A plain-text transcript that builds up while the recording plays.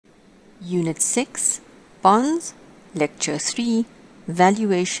Unit 6, Bonds, Lecture 3,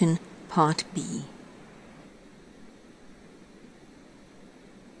 Valuation, Part B.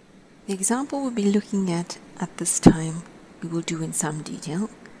 The example we'll be looking at this time, we will do in some detail.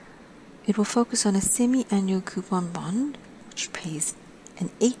 It will focus on a semi-annual coupon bond, which pays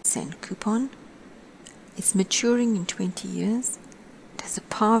an 8-cent coupon. It's maturing in 20 years. It has a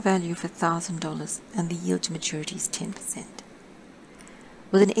par value of $1,000 and the yield to maturity is 10%.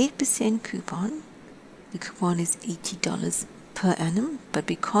 With an 8% coupon, the coupon is $80 per annum, but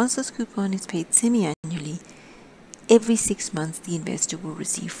because this coupon is paid semi-annually, every 6 months the investor will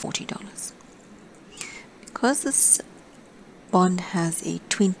receive $40. Because this bond has a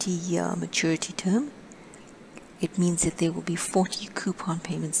 20-year maturity term, it means that there will be 40 coupon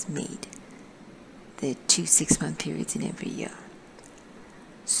payments made. There are 2 6-month periods in every year.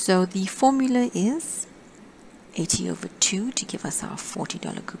 So the formula is 80 over 2 to give us our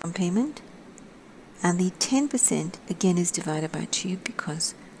 $40 coupon payment. And the 10% again is divided by 2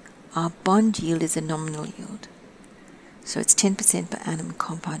 because our bond yield is a nominal yield. So it's 10% per annum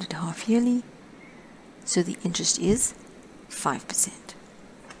compounded half yearly. So the interest is 5%,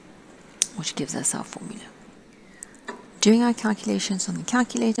 which gives us our formula. Doing our calculations on the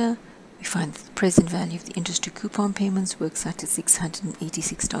calculator, we find that the present value of the interest to coupon payments works out to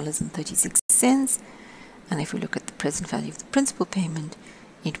 $686.36. And if we look at the present value of the principal payment,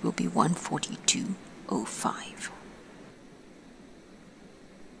 it will be $142.05.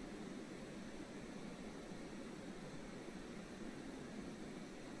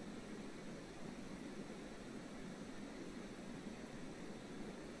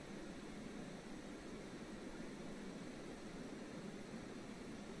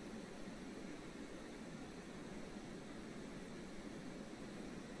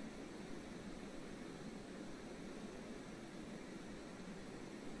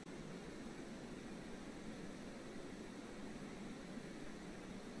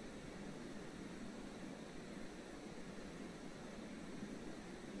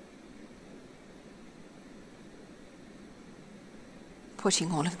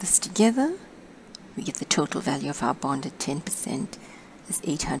 Putting all of this together, we get the total value of our bond at 10% is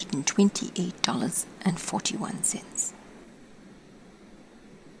 $828.41.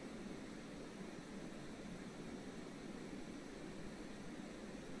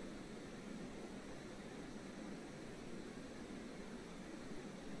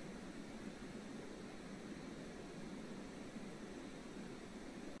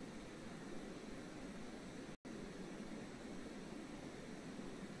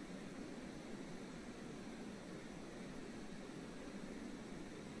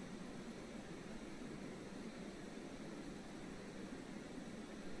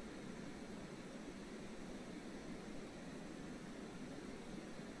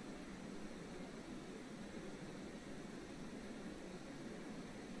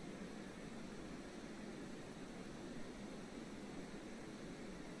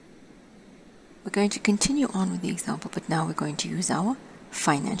 We're going to continue on with the example, but now we're going to use our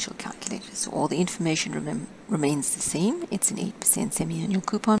financial calculator. So all the information remains the same. It's an 8% semi-annual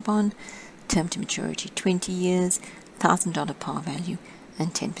coupon bond, term to maturity 20 years, $1,000 par value,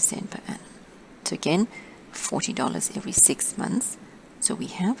 and 10% per annum. So again, $40 every 6 months. So we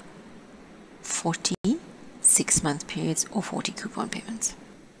have 40 6-month periods or 40 coupon payments.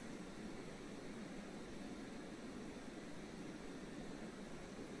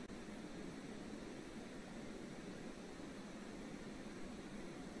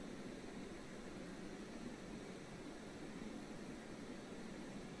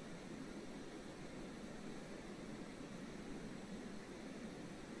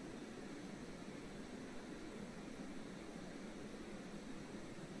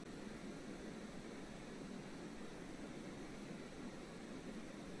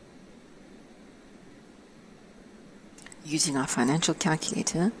 Using our financial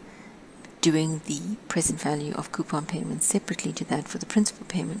calculator, doing the present value of coupon payments separately to that for the principal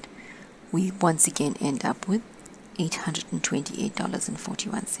payment, we once again end up with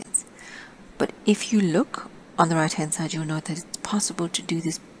 $828.41. But if you look on the right hand side, you'll note that it's possible to do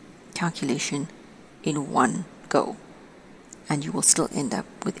this calculation in one go, and you will still end up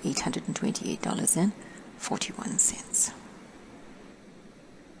with $828.41.